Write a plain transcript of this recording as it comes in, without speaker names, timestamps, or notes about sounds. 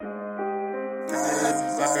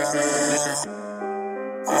Cause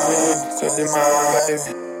you're my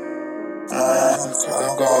baby. Cause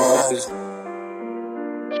I'm going crazy.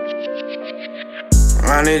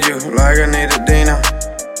 I need you like I need a Dina.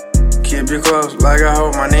 Keep you close like I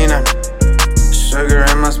hold my Nina. Sugar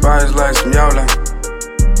in my spice like some Yola.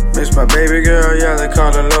 Miss my baby girl, yeah, they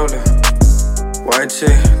call her Lola. White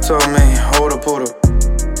chick told me, hold a poodle.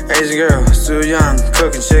 Asian girl, still young,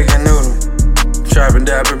 cooking chicken noodle. Trapping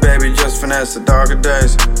dapper, baby, just finesse the darker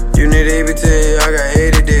days. You need EBT, I got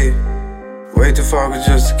ADD. Way too focused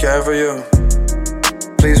just to care for you.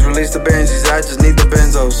 Please release the Benjis, I just need the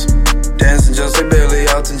benzos. Dancing just like Billy,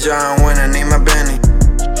 Elton John when I need my Benny.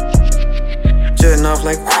 Jetting off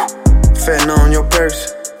like fentanyl on your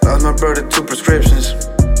perks. Lost my brother 2 prescriptions.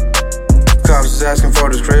 Cops is asking for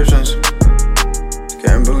descriptions.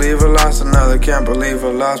 Can't believe I lost another, can't believe I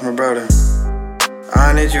lost my brother.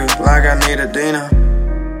 I need you like I need a Dina.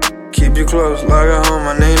 Keep you close like I hold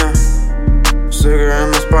my Nina. Sugar in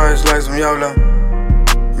my spice like some Yola.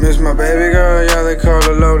 Miss my baby girl, yeah, they call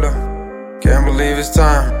her Lola. Can't believe it's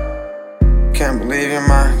time. Can't believe you're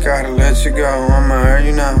mine. Gotta let you go, I'ma hurt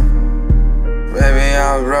you now. Baby,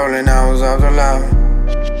 I was rolling, I was off the loud.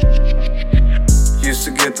 Used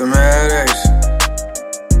to get them headaches.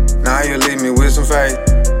 Now you leave me with some faith.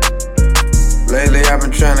 Lately I've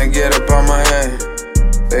been trying to get up on my head.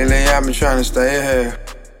 Lately I've been trying to stay ahead.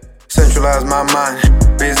 Centralize my mind,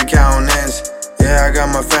 busy counting ends. Yeah, I got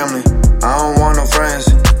my family, I don't want no friends.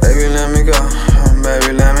 Baby, let me go,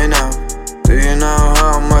 baby, let me know. Do you know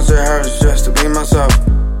how much it hurts just to be myself?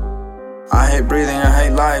 I hate breathing, I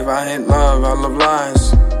hate life, I hate love, I love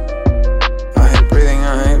lies. I hate breathing,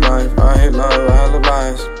 I hate life, I hate love, I love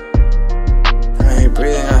lies. I hate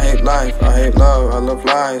breathing, I hate life, I hate love, I love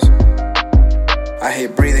lies. I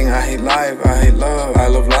hate breathing, I hate life, I hate love, I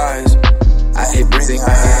love lies. I hate breathing,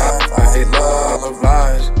 I hate life, I hate love, I love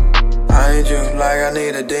lies. I need you like I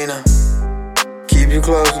need a Dina. Keep you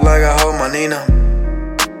close like I hold my Nina.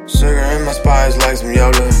 Sugar in my spice like some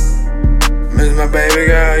Yola. Miss my baby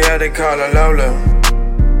girl, yeah, they call her Lola.